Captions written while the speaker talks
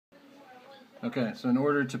Okay, so in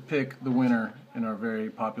order to pick the winner in our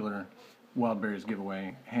very popular Wild Berries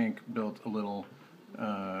giveaway, Hank built a little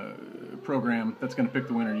program that's going to pick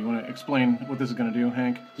the winner. You want to explain what this is going to do,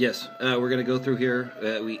 Hank? Yes, we're going to go through here.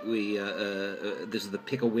 This is the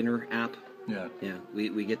Pick a Winner app. Yeah. Yeah.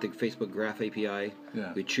 We get the Facebook Graph API.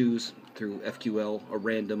 Yeah. We choose through FQL a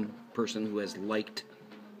random person who has liked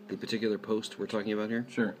the particular post we're talking about here.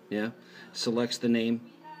 Sure. Yeah. Selects the name,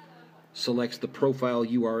 selects the profile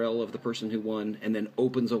URL of the person who won, and then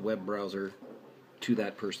opens a web browser to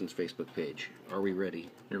that person's Facebook page. Are we ready?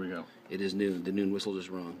 Here we go. It is noon. The noon whistle just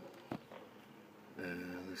rung.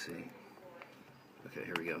 Let's see. Okay,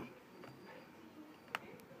 here we go.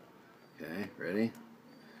 Okay, ready?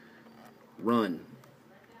 Run.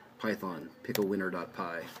 Python.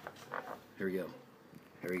 Pickawinner.py. Here we go.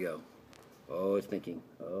 Here we go. Oh, it's thinking.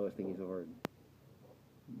 Oh, it's thinking so hard.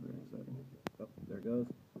 Oh, there it goes.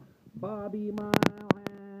 Bobby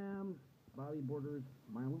Mileham. Bobby Borders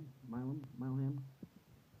Mileham.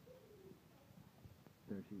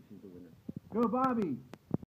 There she's the winner. Go, Bobby!